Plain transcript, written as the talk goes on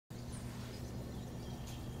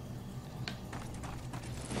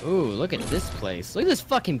Ooh, look at this place. Look at this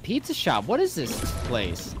fucking pizza shop. What is this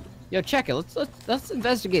place? Yo, check it. Let's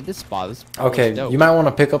investigate this spot. This Okay, dope. you might want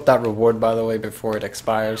to pick up that reward, by the way, before it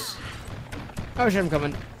expires. Oh shit, I'm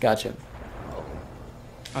coming. Gotcha.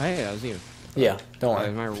 Oh hey, that was you. Yeah, don't Oh, worry.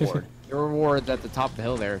 there's my reward. Your reward's at the top of the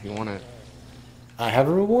hill there if you want it. I have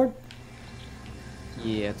a reward?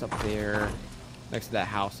 Yeah, it's up there. Next to that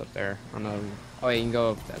house up there. I don't know. Oh, yeah, you can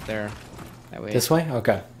go up there. That way. This way?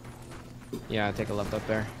 Okay. Yeah, take a left up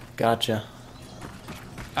there. Gotcha.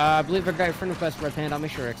 I believe I got your friend request, Red Panda. I'll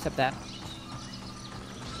make sure to accept that.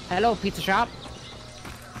 Hello, pizza shop.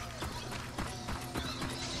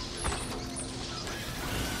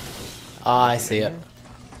 Ah, I see it.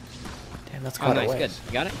 Damn, that's quite Oh, nice, a ways. good.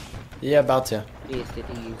 You got it? Yeah, about to. Yes, it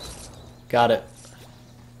is. Got it.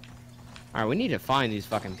 Alright, we need to find these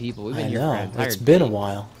fucking people. We've been I here for an know. entire It's been a day.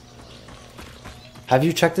 while. Have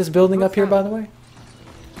you checked this building up here, by the way?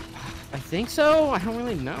 I think so? I don't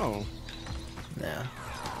really know. Yeah.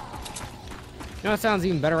 You know what sounds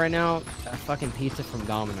even better right now? That fucking pizza from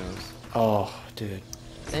Domino's. Oh, dude.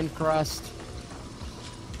 Thin crust.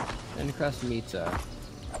 Thin crust pizza.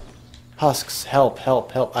 Husks, help,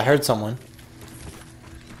 help, help. I heard someone.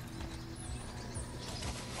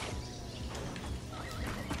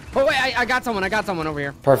 Oh wait, I got someone over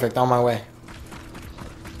here. Perfect, on my way.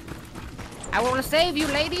 I want to save you,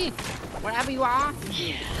 lady. Wherever you are.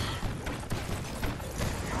 Yeah.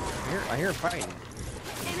 I hear a fight.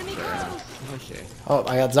 Enemy close. Oh shit. Oh,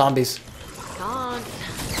 I got zombies. Can't.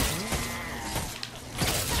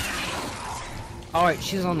 Oh wait,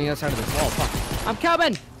 she's on the other side of this wall. Fuck. I'm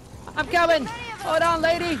coming. I'm coming. Hold on,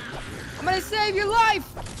 lady. I'm gonna save your life.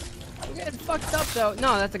 You're getting fucked up though.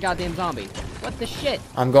 No, that's a goddamn zombie. What the shit?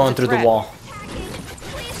 I'm going through the rat. wall.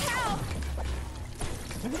 Please help.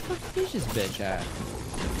 Where the fuck is this bitch at?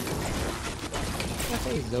 What's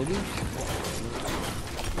that, Zobi?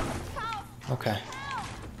 Okay.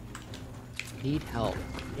 Need help.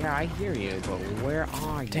 Yeah, I hear you, but where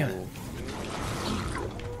are you? Damn it.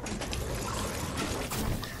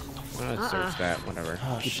 I'm gonna search that, whatever.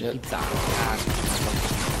 Oh, shit. Pizza. God,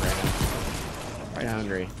 right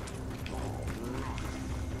hungry.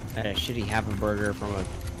 I had a shitty burger from a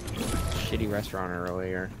shitty restaurant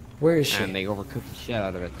earlier. Where is she? And they overcooked the shit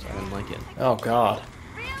out of it, so I didn't like it. Oh, God.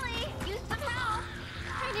 Really? Use some help.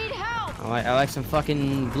 I need help. I like some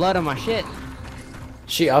fucking blood on my shit.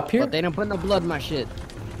 She up here? But they don't put no blood in my shit.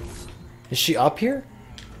 Is she up here?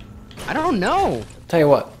 I don't know. Tell you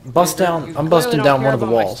what, bust down. You I'm clearly busting don't down care one of the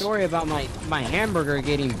about my walls. story about my hamburger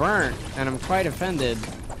getting burnt, and I'm quite offended.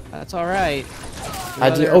 That's all right. I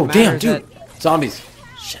do. Oh, damn, dude. Zombies.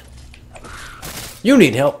 Shit. You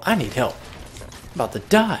need help. I need help. I'm about to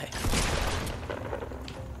die.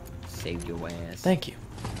 Saved your ass. Thank you.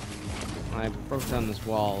 I broke down this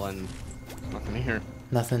wall and nothing here.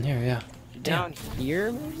 Nothing here, yeah. Down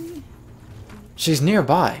here, maybe? She's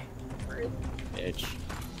nearby. Bitch.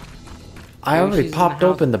 I Maybe already she's in the popped house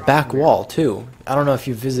open the across back from here. wall, too. I don't know if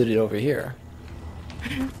you visited over here.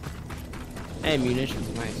 Hey, munitions,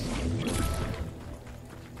 nice.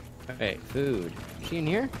 Okay, food. Is she in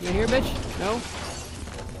here? You in here, bitch? No?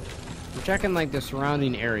 I'm checking, like, the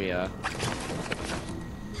surrounding area.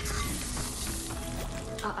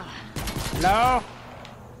 No?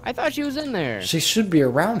 I thought she was in there. She should be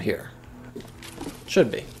around here. Should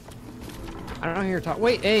be. I don't hear her talk.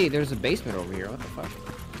 Wait, hey, there's a basement over here. What the fuck?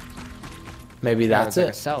 Maybe that's Like it.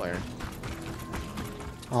 a cellar.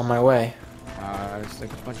 On my way. There's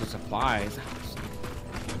like a bunch of supplies.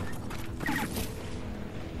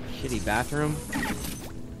 Shitty bathroom.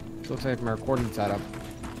 Looks like my recording setup.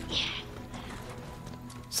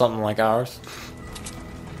 Something like ours.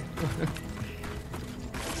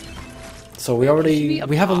 So we already...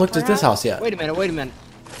 We haven't looked at this house yet. Wait a minute, wait a minute.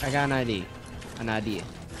 I got an ID. An idea.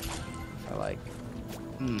 I like...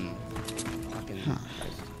 Fucking...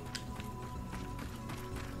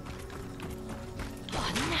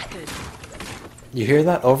 Oh, knackered. You hear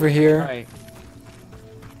that? Over here. Alright.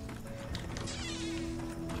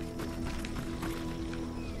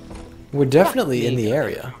 We're definitely in the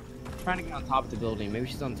area. I'm trying to get on top of the building. Maybe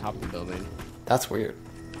she's on top of the building. That's weird.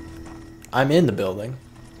 I'm in the building.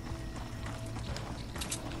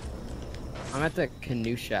 I'm at the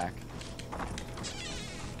canoe shack.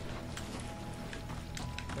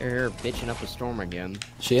 They're here bitching up a storm again.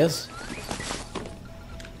 She is?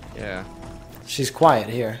 Yeah. She's quiet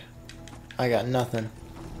here. I got nothing.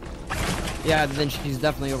 Yeah, then she's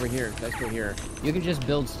definitely over here. Let's go here. You can just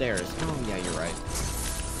build stairs. Oh, yeah, you're right.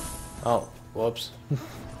 Oh, whoops.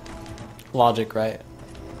 Logic, right?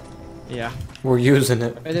 Yeah. We're using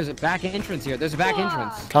it. Hey, there's a back entrance here. There's a back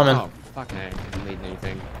entrance. Coming. Oh, fuck, I didn't lead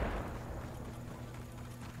anything.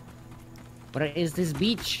 What is this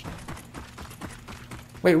beach?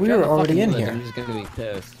 Wait, we were already in here. I'm just gonna be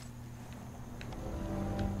pissed.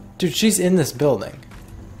 Dude, she's in this building.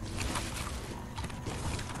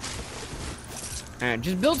 Alright,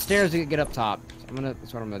 just build stairs to get up top.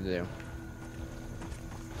 That's what I'm gonna do.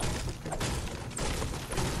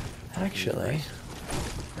 Actually,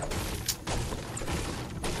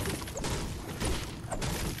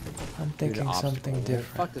 I'm thinking something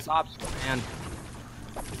different. Fuck this obstacle, man.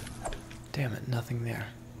 Damn it, nothing there.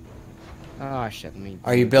 Oh shit, me.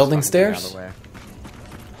 Are you building stairs?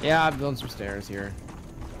 Yeah, I'm building some stairs here.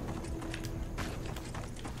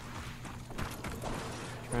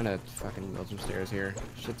 Trying to fucking build some stairs here.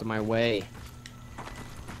 Shit's in my way.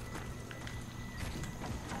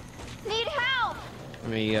 Need help!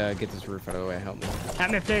 Let me get this roof out of the way. Help me.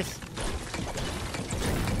 Help me, please.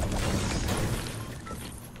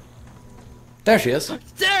 There she is.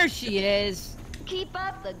 There she is. Keep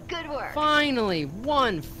up the good work. Finally,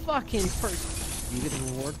 one fucking person. You get the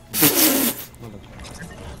reward.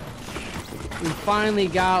 We finally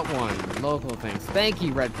got one. Local things. Thank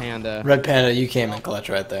you, Red Panda. Red Panda, you came in clutch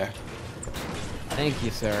right there. Thank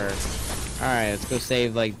you, sir. Alright, let's go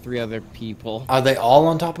save like 3 other people. Are they all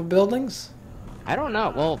on top of buildings? I don't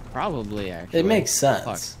know. Well, probably, actually. It makes sense.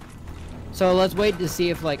 Fuck. So let's wait to see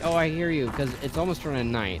if, like, oh, I hear you, because it's almost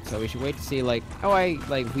turning night. So we should wait to see, like, oh,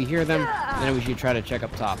 we hear them, and then we should try to check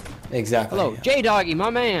up top. Exactly. Hello, J-Doggy, my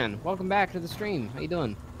man. Welcome back to the stream. How you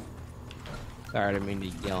doing? Sorry, I didn't mean to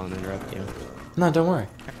yell and interrupt you. No, don't worry.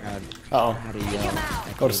 Uh-oh. How do you yell?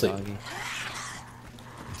 Go to sleep.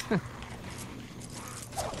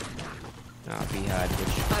 Oh,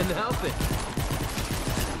 bitch. I'm helping.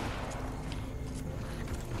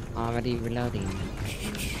 Already reloading.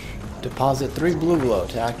 Deposit 3 blue glow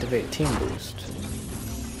to activate team boost.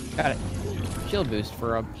 Got it. Shield boost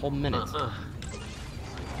for a whole minute. I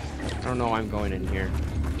don't know why I'm going in here.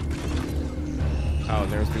 Oh,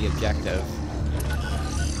 there's the objective.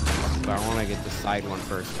 But I want to get the side one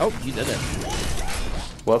first. Oh, you did it.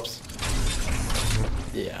 Whoops.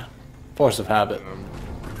 Yeah. Force of habit.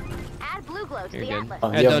 Add blue glow to You're the good. atlas.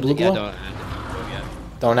 Oh, you have blue glow?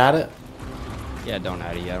 Don't add it? Yeah, don't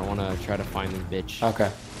add it yet. I want to try to find this bitch.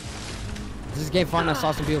 Okay. This game fun. I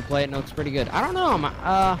saw some people play it and it looks pretty good. I don't know.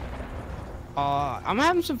 I'm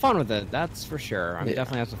having some fun with it. That's for sure. I'm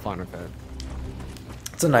definitely having some fun with it.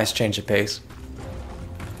 It's a nice change of pace.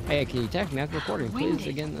 Hey, can you text me after recording, please?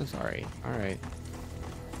 Again, I'm sorry. All right.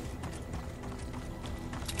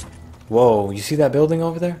 Whoa, you see that building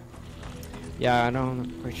over there? Yeah, I'm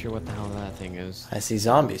not quite sure what the hell that thing is. I see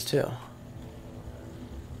zombies too.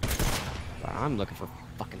 But I'm looking for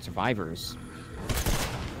fucking survivors.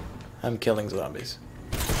 I'm killing zombies.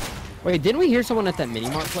 Wait, didn't we hear someone at that mini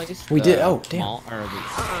mart place? We did. Oh, damn. Mall, or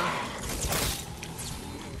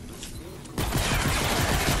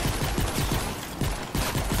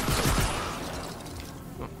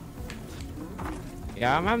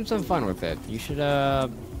yeah, I'm having some fun with it. You should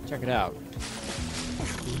check it out.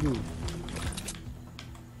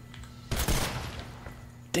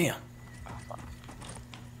 Damn.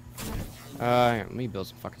 Let me build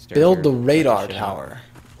some fucking stairs. Build here. the radar Shit. tower.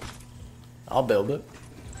 I'll build it.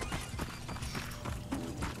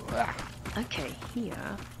 Okay,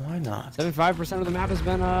 here. Why not? 75% of the map has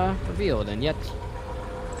been revealed, and yet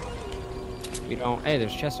we don't. Hey,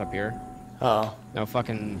 there's chests up here. Uh-oh. No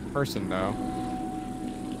fucking person though.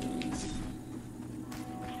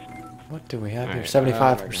 What do we have here? Alright,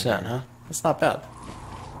 75%, huh? That's not bad.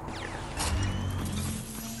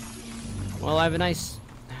 Well, I have a nice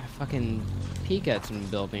fucking peek at some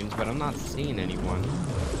buildings, but I'm not seeing anyone.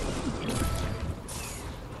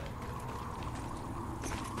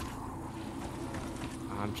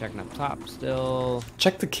 I'm checking up top still.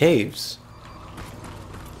 Check the caves.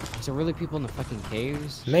 Is there really people in the fucking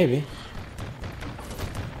caves? Maybe.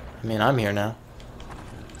 I mean, I'm here now.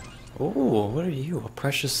 Ooh, what are you? A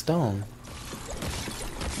precious stone.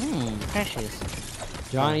 Precious.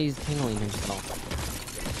 Johnny's tingling himself.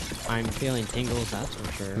 I'm feeling tingles, that's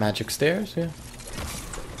for sure. Magic stairs, yeah.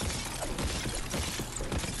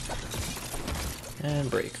 And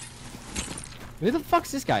break. Who the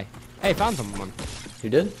fuck's this guy? Hey, found someone. You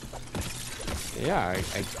did? Yeah,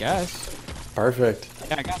 I guess. Perfect.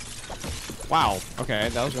 Yeah, I guess. Wow. Okay,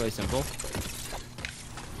 that was really simple.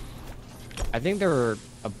 I think there were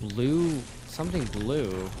a blue, something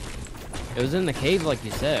blue. It was in the cave, like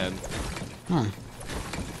you said. Hmm.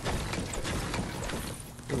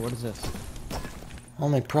 Ooh, what is this?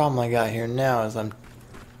 Only problem I got here now is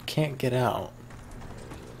can't get out.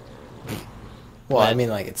 Well, I mean,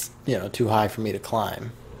 like, it's, you know, too high for me to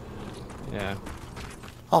climb. Yeah.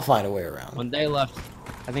 I'll find a way around. One day left.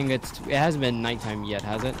 I think it hasn't been nighttime yet,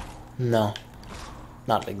 has it? No.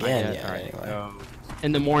 Not again yet, Alright, anyway. so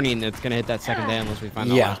in the morning, it's gonna hit that second day unless we find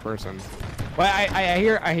the Yeah. last person. Well, I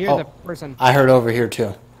hear Oh, the person. I heard over here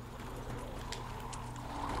too.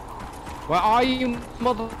 Where are you,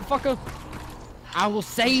 motherfucker? I will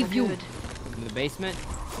save So you. good. In the basement?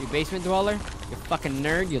 You basement dweller? You fucking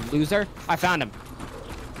nerd, you loser. I found him.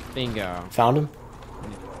 Bingo. Found him?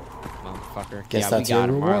 Motherfucker. Guess yeah, that's we got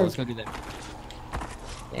your him. Alright, reward. let's go do that.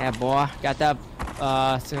 Yeah, boy. Got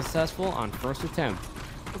that successful on first attempt.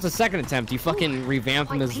 What's the second attempt? You fucking revamped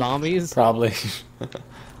them as zombies? Probably.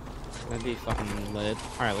 That'd be fucking lit.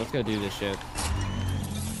 Alright, let's go do this shit.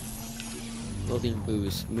 Building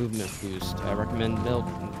boost, movement boost. I recommend build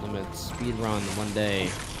limit speed run 1 day.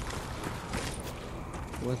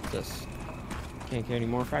 What's this? Can't carry any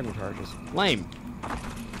more fragment charges. Lame.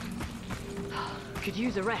 Could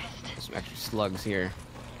use a rest. Some extra slugs here.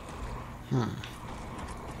 Hmm.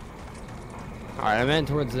 Alright, I'm heading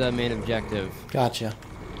towards the main objective. Gotcha.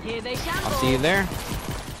 Here they I'll shamble. see you there.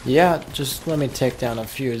 Yeah, just let me take down a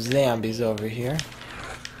few zombies over here.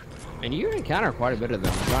 And you encounter quite a bit of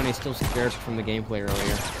them. Johnny's still scared from the gameplay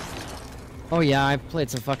earlier. Oh yeah, I played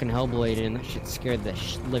some fucking Hellblade and that shit scared the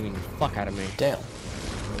living fuck out of me. Damn.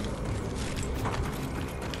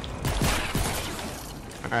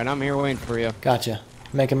 Alright, I'm here waiting for you. Gotcha.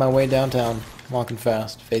 Making my way downtown. Walking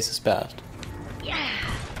fast. Faces past.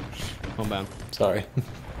 Homebound. Sorry.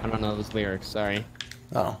 I don't know those lyrics, sorry.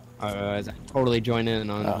 Oh, I totally join in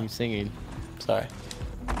on Oh. you singing. sorry.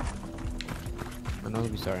 Or no,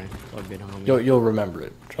 be sorry. Love being homie. You'll remember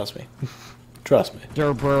it. Trust me. Trust me.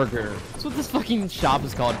 Der Burger. That's what this fucking shop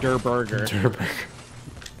is called, Der Burger. Durberg.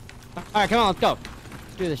 Alright, come on, let's go.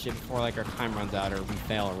 Let's do this shit before like our time runs out or we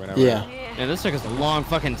fail or whatever. Yeah. Yeah, this took us a long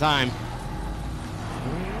fucking time.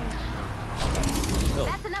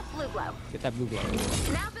 That's enough blue glow. Get that blue glow.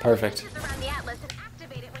 Now build Perfect. switches around the atlas and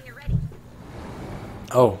activate it when you're ready.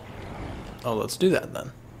 Oh. Oh, let's do that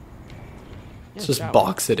then. Let's just shall we?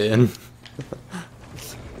 box it in.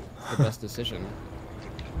 The best decision.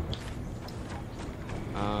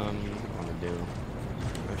 What am I gonna do?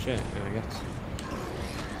 Oh shit, yeah, I guess.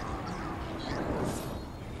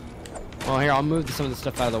 Well, here, I'll move some of the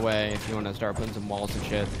stuff out of the way if you want to start putting some walls and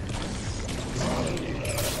shit.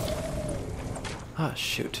 Ah,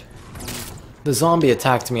 shoot. The zombie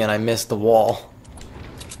attacked me and I missed the wall.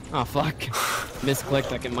 Oh, fuck.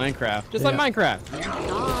 Misclicked like in Minecraft. Just like Yeah. Minecraft. Let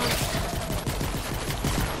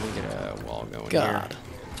me get a wall going God. here.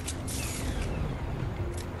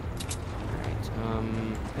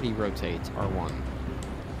 Alright, how do you rotate? R1.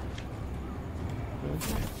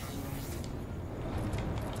 Okay.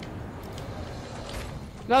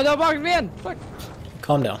 No, don't box me in! Fuck!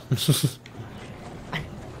 Calm down.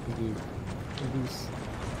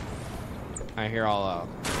 Alright, here, I'll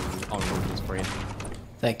remove this for you.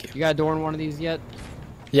 Thank you. You got a door in one of these yet?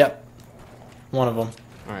 Yep. One of them.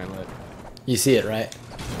 Alright, lit. You see it, right?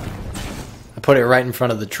 I put it right in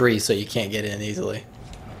front of the tree so you can't get in easily.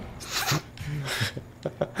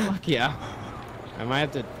 Fuck yeah. I might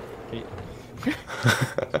have to...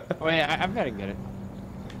 Wait, I've got to get it.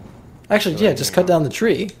 Actually, yeah, just cut down the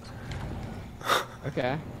tree.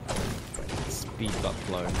 Okay. Speed butt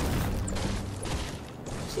plug.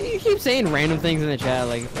 See, you keep saying random things in the chat.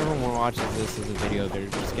 Like, if everyone watches this as a video, they're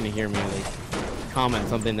just gonna hear me like comment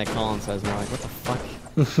something that Colin says, and they're like, "What the fuck?"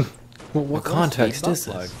 Well, what What's a context speed is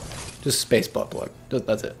butt this? Just space butt plug.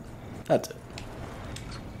 That's it. That's it.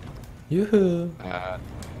 Yoo-hoo.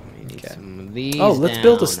 We need Okay. some of these. Oh, let's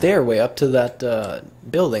build a down. stairway up to that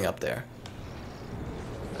building up there.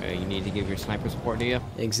 You need to give your sniper support, do you?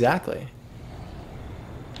 Exactly.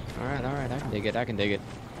 Alright, I can dig it, I can dig it.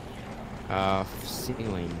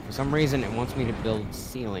 Ceiling. For some reason, it wants me to build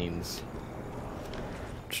ceilings.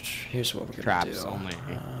 Here's what we're gonna Traps do. only.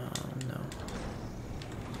 No.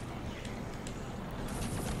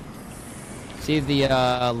 See the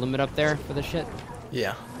limit up there for the shit?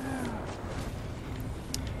 Yeah.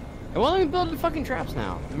 It won't let me build the fucking traps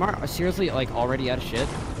now. Am I seriously like already out of shit?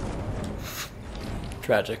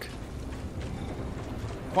 Tragic.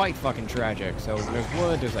 Quite fucking tragic. So there's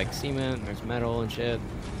wood, there's like cement, there's metal and shit.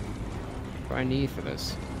 What do I need for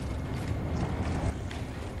this?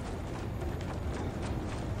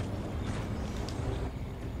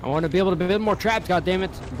 I want to be able to build more traps, goddammit.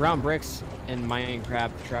 Brown bricks in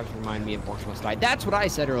Minecraft traps remind me of Forks Must Die. That's what I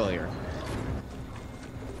said earlier.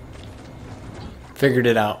 Figured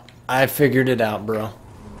it out. I figured it out, bro.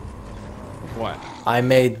 What? I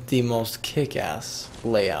made the most kick-ass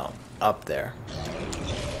layout up there.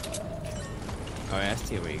 Oh, yeah, I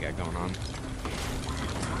see what you got going on.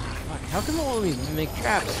 Fuck, how come it won't let me make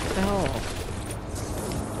traps? What the hell?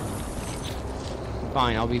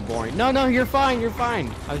 Fine, I'll be boring. No, no, you're fine, you're fine.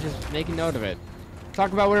 I was just making note of it.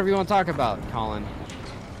 Talk about whatever you want to talk about, Colin.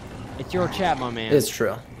 It's your chat, my man. It's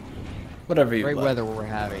true. Whatever you Great like. weather we're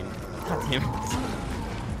having. God damn it.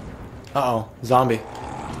 Uh-oh, zombie.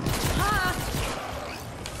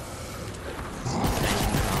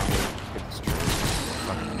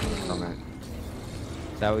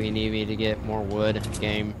 Is that what you need me to get more wood,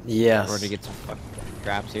 game? Yes. Or to get some fucking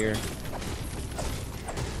scraps here?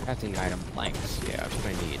 Crafting item planks. Yeah, that's what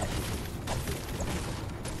I need.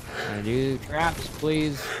 Can I do traps,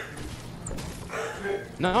 please?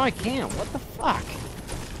 No, I can't. What the fuck?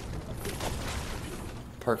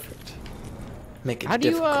 Perfect. Make it How do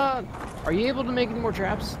you, difficult. are you able to make any more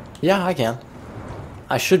traps? Yeah, I can.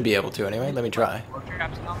 I should be able to anyway. Let me try. More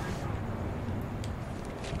traps now?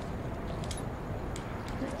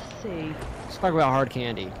 Let's see. Let's talk about hard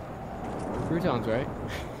candy. Croutons, right?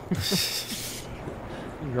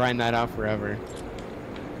 Grind that out forever.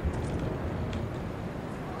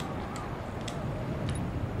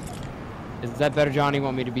 Is that better, Johnny?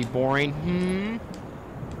 Want me to be boring? Hmm?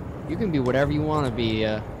 You can be whatever you want to be,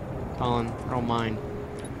 Colin. I don't mind.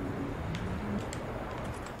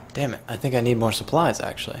 Damn it. I think I need more supplies,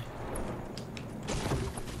 actually.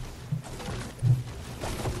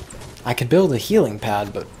 I could build a healing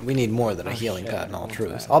pad, but we need more than a healing pad in all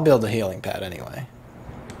truth. I'll build a healing pad anyway.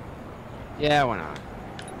 Yeah, why not?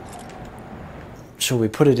 Should we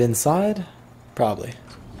put it inside? Probably.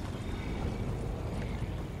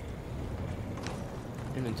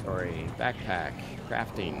 Inventory, backpack,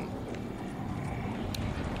 crafting.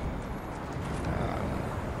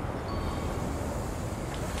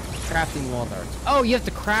 Crafting wall darts. Oh, you have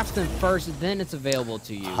to craft them first, then it's available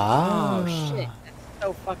to you. Ah. Oh shit, that's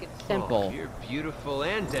so fucking simple. Oh, you're beautiful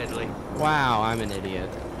and deadly. Wow, I'm an idiot.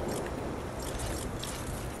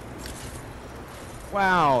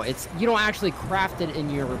 Wow, it's you don't actually craft it in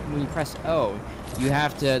your when you press O. You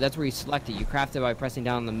have to. That's where you select it. You craft it by pressing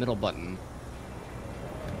down the middle button.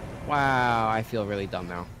 Wow, I feel really dumb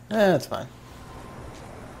now. That's fine.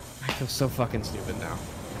 I feel so fucking stupid now.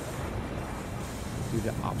 Do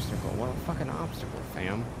the obstacle. What a fucking obstacle,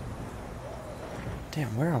 fam.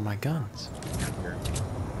 Damn, where are my guns? Here.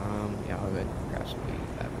 Yeah, I'll go ahead and grab some of these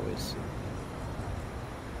bad boys.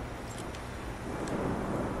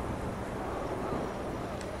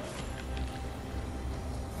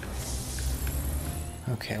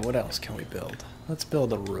 Okay, what else can we build? Let's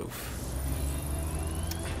build a roof.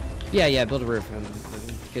 Yeah, build a roof. And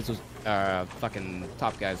the kids was fucking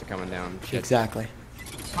top guys are coming down. Shit. Exactly.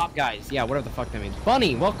 Top guys, yeah, whatever the fuck that means.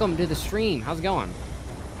 Bunny, welcome to the stream. How's it going?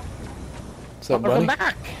 What's up, Welcome buddy?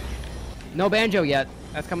 back. No banjo yet.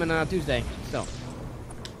 That's coming Tuesday. So,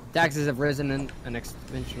 taxes have risen in an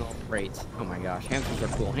exponential rate. Oh my gosh, hamsters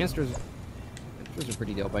are cool. Hamsters are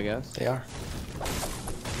pretty dope, I guess. They are.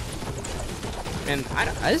 And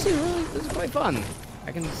this is quite fun.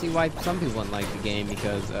 I can see why some people wouldn't like the game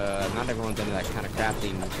because not everyone's into that kind of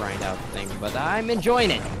crafting grind out thing. But I'm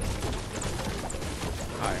enjoying it.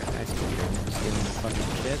 Alright, nice to meet you. Stealing the fucking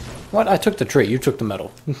shit. What? I took the tree. You took the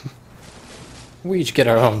metal. We each get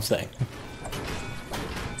our own thing. I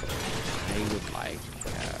would like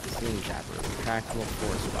stealing zapper, retractable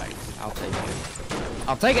force spikes. I'll take it.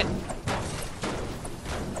 I'll take it.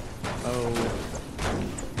 Oh.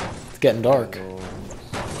 It's getting dark.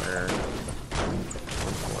 Square.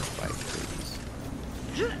 Force spike, please.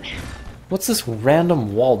 What's this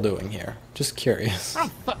random wall doing here? Just curious. I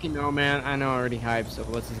don't fucking know, man. I know I'm already hyped. So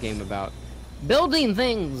what's this game about? Building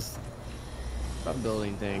things. About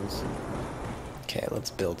building things. Okay, let's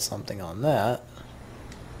build something on that.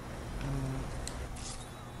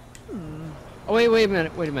 Oh wait a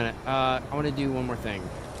minute. I want to do one more thing.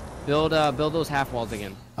 Build those half walls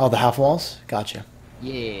again. Oh, the half walls? Gotcha.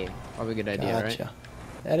 Yeah, probably a good idea, Gotcha. right?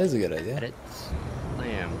 That is a good idea. Edits.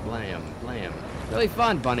 Blam, blam, blam. Really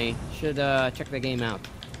fun, Bunny. Should check the game out.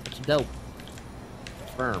 It's dope.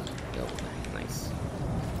 Firm. Dope. Nice.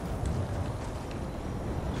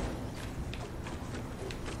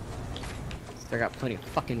 I got plenty of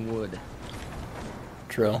fucking wood.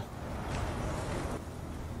 True.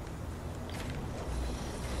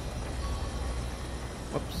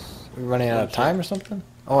 Whoops. We running out of time or something?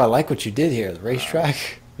 Oh, I like what you did here. The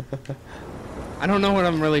racetrack. I don't know what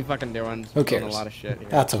I'm really fucking doing. Who Doing cares? a lot of shit here.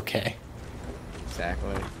 That's okay.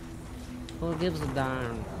 Exactly. Who gives a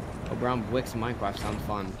darn? Oh, Brown Wicks in Minecraft sounds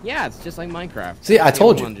fun. Yeah, it's just like Minecraft. See, I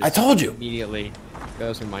told you. Everyone I just told you. Immediately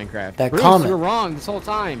goes from Minecraft. That Bruce, comment. you were wrong this whole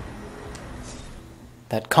time.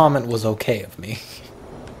 That comment was okay of me.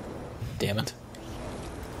 Damn it.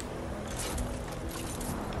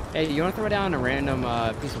 Hey, you want to throw down a random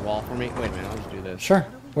piece of wall for me? Wait a minute, I'll just do this. Sure.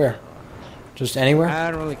 Where? Just anywhere?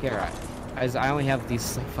 I don't really care. I only have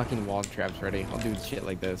these like, fucking wall traps ready. I'll do shit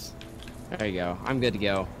like this. There you go. I'm good to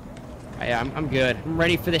go. Yeah, I'm good. I'm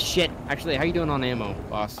ready for this shit. Actually, how you doing on ammo,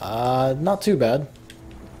 boss? Not too bad.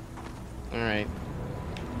 Alright.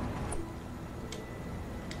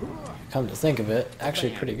 Come to think of it,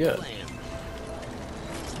 actually pretty good.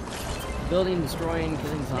 Building, destroying,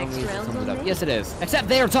 killing zombies. round Sums it on up. me? Yes, it is. Except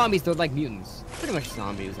they are zombies. They're like mutants. Pretty much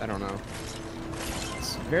zombies. I don't know.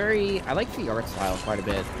 It's very... I like the art style quite a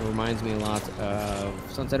bit. It reminds me a lot of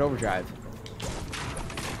Sunset Overdrive.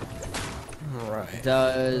 Alright.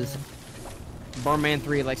 Does Bomberman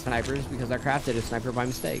 3 like snipers? Because I crafted a sniper by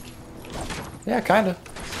mistake. Yeah, kinda.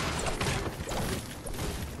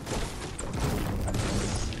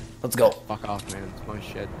 Let's go. Fuck off, man. It's my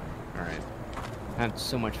shit. Alright. I had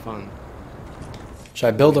so much fun. Should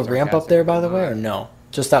I build a ramp up there, by the way, or no?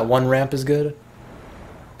 Just that one ramp is good?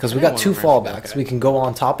 Because we got two fallbacks. Okay. We can go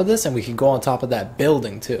on top of this, and we can go on top of that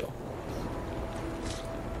building, too.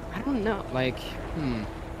 I don't know. Like,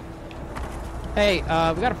 Hey,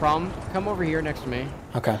 we got a problem. Come over here next to me.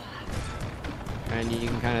 Okay. And you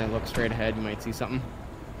can kind of look straight ahead. You might see something.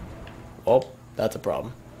 Oh, that's a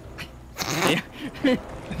problem. Yeah.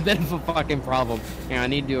 Bit of a fucking problem. Yeah, I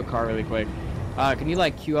need to do a car really quick. Can you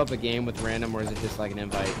like queue up a game with random, or is it just like an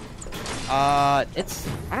invite? It's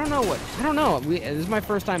I don't know. This is my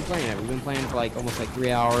first time playing it. We've been playing for like almost like 3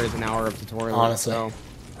 hours, an hour of tutorial. Honestly. So,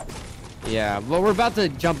 yeah, well, we're about to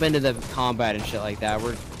jump into the combat and shit like that.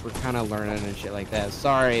 We're kind of learning and shit like that.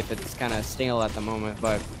 Sorry if it's kind of stale at the moment,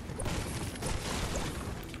 but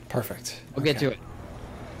Perfect. we'll get to it.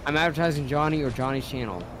 I'm advertising Johnny or Johnny's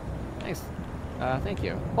channel. Nice. Thank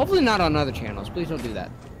you. Hopefully not on other channels. Please don't do that.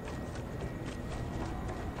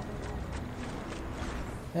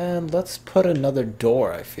 And let's put another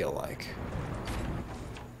door, I feel like.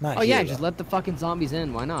 Not Oh here, yeah, though. just let the fucking zombies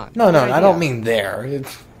in. Why not? No, Good I idea. don't mean there.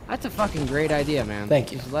 That's a fucking great idea, man.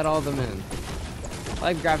 Thank you. Just let all of them in. I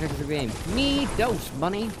like graphics of the game. Me dose,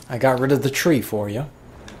 bunny. I got rid of the tree for you.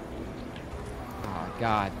 Oh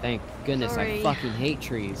god, thank goodness. Sorry. I fucking hate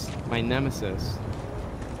trees. My nemesis.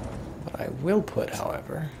 What I will put,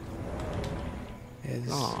 however, is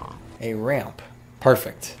Aw. a ramp.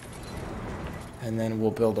 Perfect. And then we'll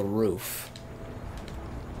build a roof.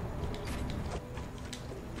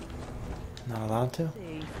 Not allowed to?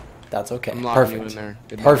 That's okay. I'm locking you Perfect. in there.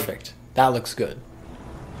 Good Perfect. That looks good.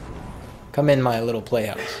 Come in my little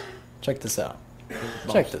playhouse. Check this out.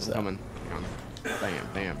 Boss, Check this I'm out. coming. Bam,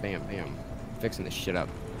 bam, bam, bam. Fixing this shit up.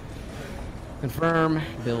 Confirm,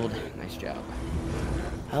 build. Nice job.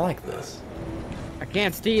 I like this. I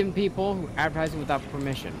can't steam people who advertising without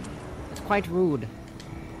permission. It's quite rude.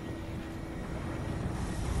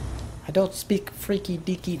 I don't speak freaky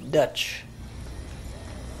deaky Dutch.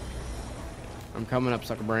 I'm coming up,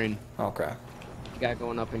 sucker brain. Oh crap. What you got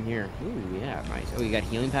going up in here? Ooh, yeah, nice. Oh, you got a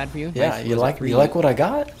healing pad for you? Yeah, Nice. you What is that, like what I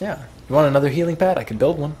got? Yeah. You want another healing pad? I can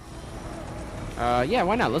build one. Yeah,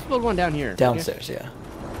 why not? Let's build one down here. Downstairs, yeah.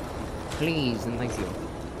 Please and thank you.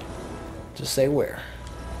 Just say where.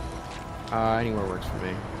 Anywhere works for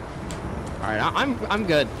me. All right, I'm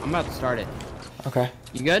good. I'm about to start it. Okay.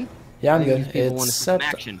 You good? Yeah, I'm I think good. these people wanna see some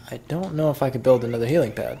Except action. I don't know if I could build another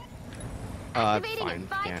healing pad. Activating Fine. in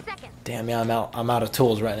 5 Can't. seconds. Damn, yeah, I'm out of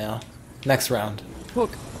tools right now. Next round. Hook.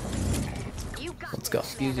 You got Let's go.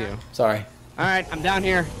 Excuse you. Sorry. All right, I'm down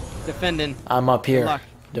here, defending. I'm up here. luck.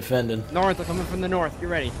 Defending. North, I'm coming from the north. Get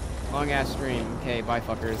ready. Long ass stream. Okay, bye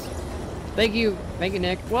fuckers. Thank you,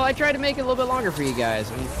 Nick. Well, I tried to make it a little bit longer for you guys.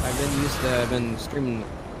 I've been streaming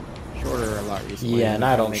shorter a lot recently. Yeah, and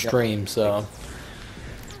I don't Make up- stream, so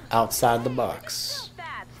outside the box.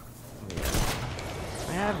 that.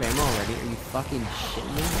 I have ammo already. Are you fucking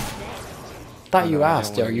shitting me? Thought Oh, you no, I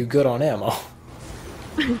asked, don't are wanna- you good on ammo?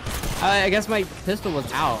 I guess my pistol was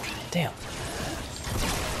out. Damn.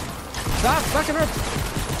 Stop fucking up!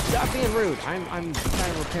 Stop being rude. I'm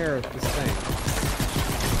trying to repair this thing.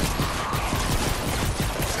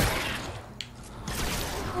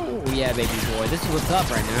 Oh yeah, baby boy. This is what's up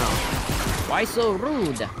right now. Why so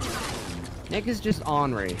rude? Nick is just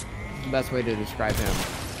ornery. That's the best way to describe him.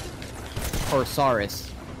 Or Saurus.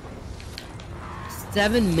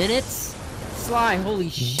 7 minutes? Sly, holy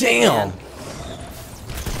shit. Damn!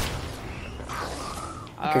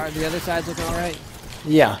 Are the other sides looking alright?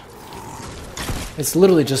 Yeah. It's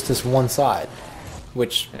literally just this one side,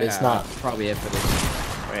 which it's Yeah, not. that's probably it for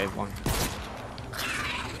this wave one.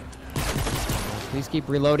 Please keep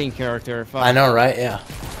reloading, character. Fuck. I know, right? Yeah.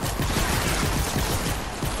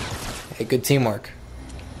 Hey, good teamwork.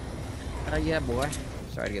 Yeah, boy.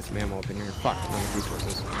 Sorry to get some ammo up in here. Fuck, no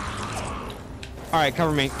resources. Alright,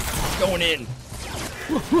 cover me. Going in.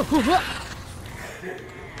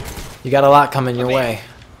 You got a lot coming your way.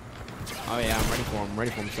 Oh yeah, I'm ready for him. I'm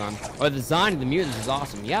ready for him, son. Oh, the design of the mutants is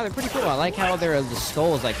awesome. Yeah, they're pretty cool. I like how the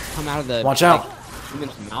skulls like come out of the Watch out.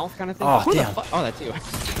 Human's mouth kind of thing. Oh, Who damn. The oh, that's you.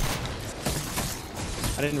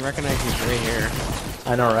 I didn't recognize his gray hair.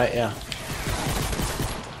 I know, right? Yeah.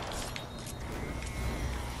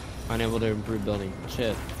 Unable to improve building.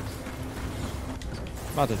 Shit.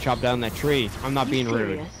 About to chop down that tree. I'm not being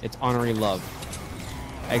rude. serious? It's honoring love.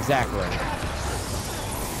 Exactly.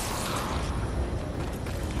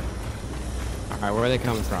 Alright, where are they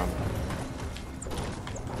coming from?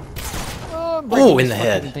 Oh, I'm breaking Ooh, in this the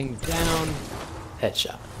fucking head. thing down.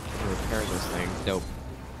 Headshot. Repair this thing. Dope.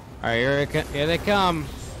 Alright, here they come.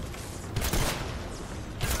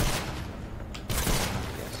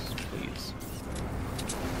 Yes, please.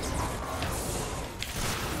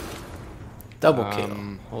 Double kill.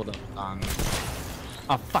 Hold up.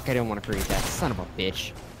 Oh fuck! I didn't want to create that. Son of a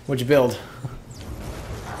bitch. What'd you build?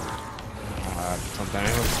 Something I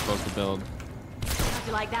wasn't supposed to build. How'd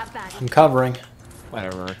you like that, Fatty? I'm covering.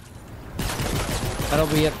 Whatever. That'll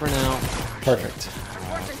be it for now. Perfect.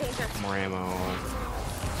 Unfortunate danger. More ammo.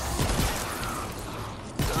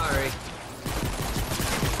 Sorry.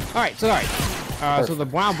 Alright, so so the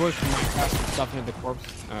brown bush might pass some stuff into the corpse.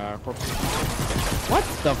 What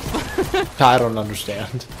the fuck? I don't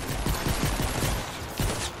understand.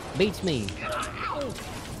 Beats me.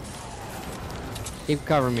 Keep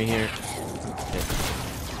covering me here.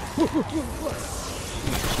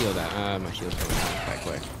 Shield that. My shield's coming down quite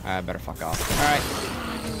quick. I better fuck off. Alright.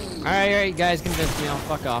 Alright, you guys convinced me. I'll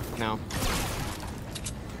fuck off now.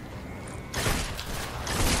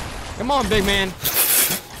 Come on, big man.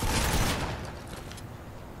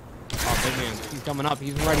 Oh, big man. He's coming up.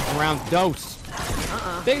 He's ready for round dose.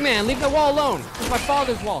 Big man, leave the wall alone. It's my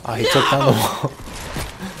father's wall. Oh, he took down the wall.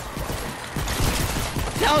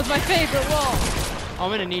 That was my favorite wall. Oh,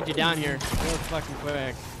 I'm gonna need you down here real fucking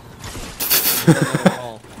quick.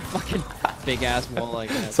 Wall. Fucking big ass wall like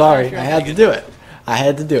that. Sorry, Sure, I had to do it. I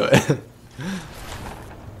had to do it.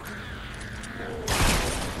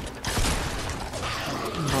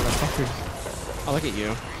 Motherfucker. Oh, look at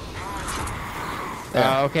you.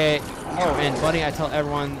 Yeah. Okay. Oh, and buddy, I tell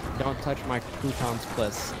everyone, don't touch my croutons,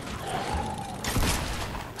 please.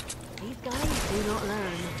 These guys do not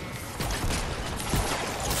learn.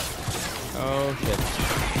 Oh shit.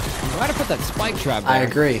 Why did I put that spike trap there? I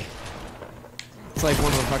agree. It's like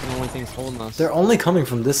one of the fucking only things holding us. They're only coming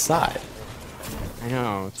from this side. I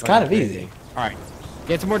know. It's kind of easy. Alright.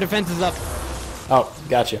 Get some more defenses up. Oh,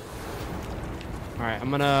 gotcha. Alright,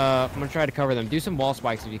 I'm gonna try to cover them. Do some wall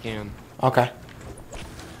spikes if you can. Okay.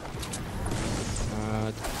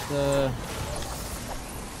 I'll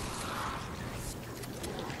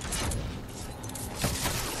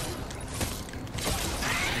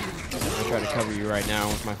try to cover you right now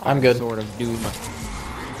with my I'm good. sword of doom.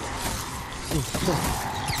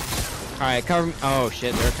 Alright, cover me. Oh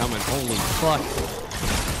shit, they're coming. Holy fuck.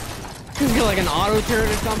 Is it like an auto turret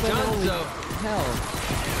or something? Holy hell.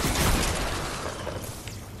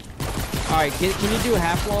 Alright, can you do a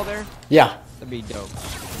half wall there? Yeah. That'd be dope.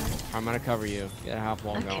 I'm gonna cover you. Get a half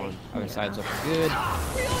wall going. Other side's looking good.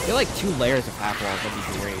 Get like 2 layers of half walls.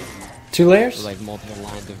 That'd be great. 2 layers? Or like multiple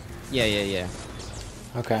lines of. Yeah.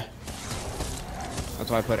 Okay. That's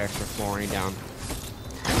why I put extra flooring down.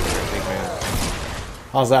 Big man.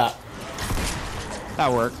 How's that? That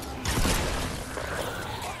worked.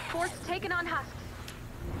 Fort's taken on husks.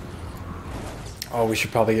 Oh, we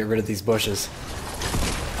should probably get rid of these bushes.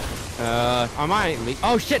 I might leave.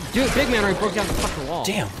 Oh shit, dude, big man already broke down the fucking wall.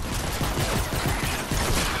 Damn.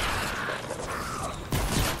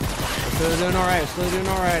 We're still doing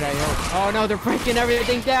alright. I hope. Oh no, they're breaking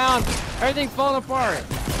everything down. Everything's falling apart.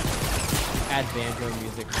 Add banjo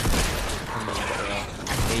music. From the intro. I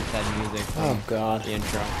hate that music. From Oh god. The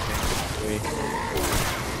intro.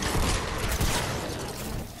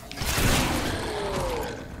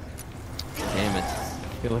 Damn it. I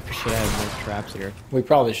feel like we should have more traps here. We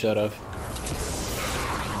probably should have.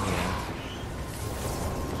 Yeah.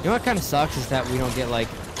 You know what kind of sucks is that we don't get like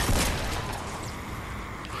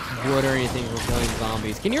wood or anything for killing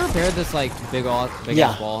zombies. Can you repair this like big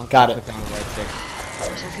ass wall? Got it. Click down the right stick.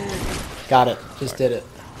 Got it. Just did it.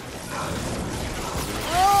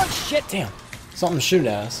 Oh shit! Damn. Something's shooting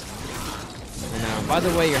at us. I know. By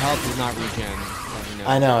the way, your health is not regen. Let me know.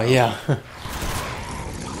 I know, yeah.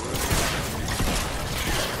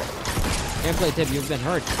 Gameplay tip: you've been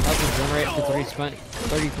hurt. Health is generate up to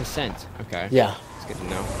 30%. Okay. Yeah. That's good to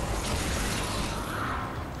know.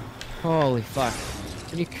 Holy fuck.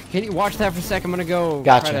 Can you watch that for a second? I'm gonna go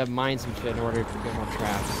Gotcha. try to mine some shit in order to get more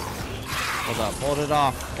traps. Hold up. Hold it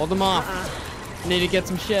off. Hold them off. I need to get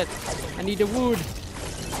some shit. I need the wood.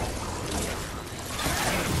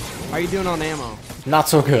 How are you doing on ammo? Not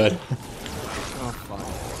so good. Oh fuck.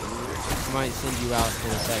 I might send you out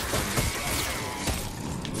in a second.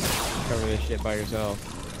 Cover this shit by yourself.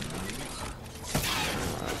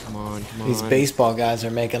 Alright, come on, come on. These baseball guys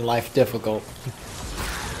are making life difficult.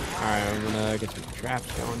 Alright, I'm gonna get some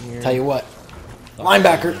traps going here. Tell you what.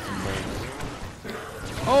 Linebacker.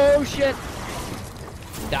 Oh shit!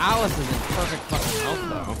 Dallas is in perfect fucking health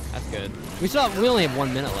though. That's good. We only have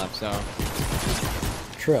 1 minute left, so.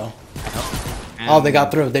 True. Oh, they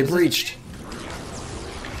got through. They breached.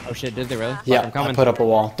 Oh shit, did they really? Yeah, Fuck, I'm coming. I put up a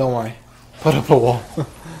wall. Don't worry. Put up a wall.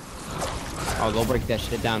 Oh, they'll break that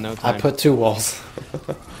shit down in no time. I put 2 walls.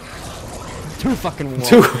 2 fucking walls,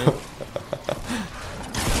 2. man.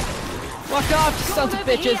 Fuck off, you sons of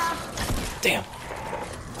bitches! Damn.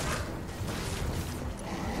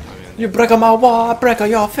 You break my wall, I break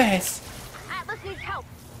your face. Atlas needs help.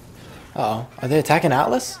 Uh-oh. Are they attacking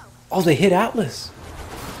Atlas? Oh, they hit Atlas.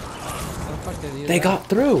 How the fuck did They got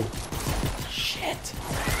through. Shit.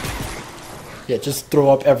 Yeah, just throw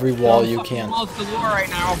up every wall you can. Walls galore right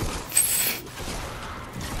now.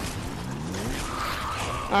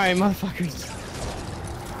 Alright, motherfuckers.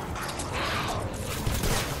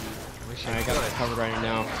 I got it covered right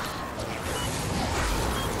now.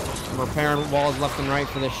 I'm repairing walls left and right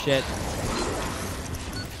for this shit.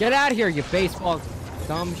 Get out of here, you baseball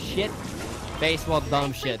dumb shit. Baseball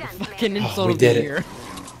dumb shit. The fucking insult we of the did it. year.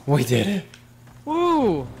 We did it.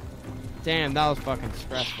 Woo! Damn, that was fucking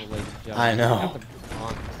stressful, ladies and gentlemen. I know. Got the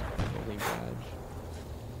bronze building badge.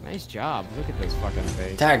 Nice job. Look at this fucking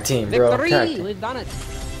face. Tag team, bro. Victory! Tag team. We've done it.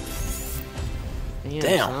 Damn,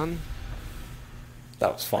 Damn. son.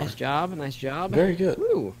 That was fun. Nice job. Nice job. Very good.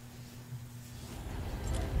 Woo.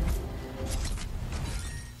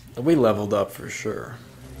 We leveled up for sure.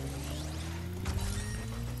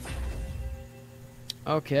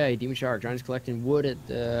 Okay, Demon Shark. Johnny's collecting wood at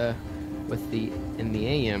in the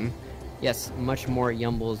AM. Yes, much more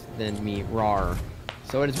yumbles than me. Rar.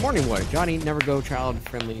 So it is morning wood. Johnny, never go child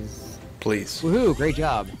friendlies. Please. Woohoo! Great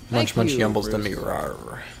job. Much Thank you, yumbles than me. Bruce.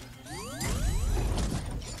 Rawr.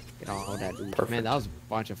 Get all that. Ooh, Perfect. man, that was a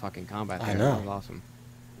bunch of fucking combat. I There. know. That was awesome.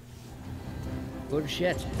 Good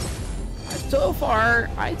shit. So far,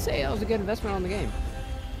 I'd say that was a good investment on the game.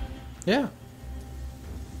 Yeah.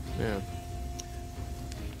 Yeah.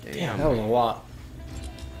 Damn, that was a lot.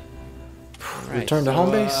 Alright, Return to so,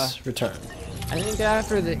 home base. Return. I think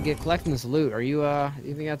after get collecting this loot, are you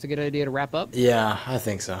you think that's a good idea to wrap up? Yeah, I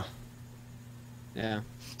think so. Yeah.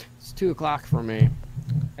 It's 2 o'clock for me.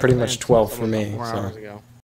 Pretty I much planned 12 for something me, about 4 so. hours ago.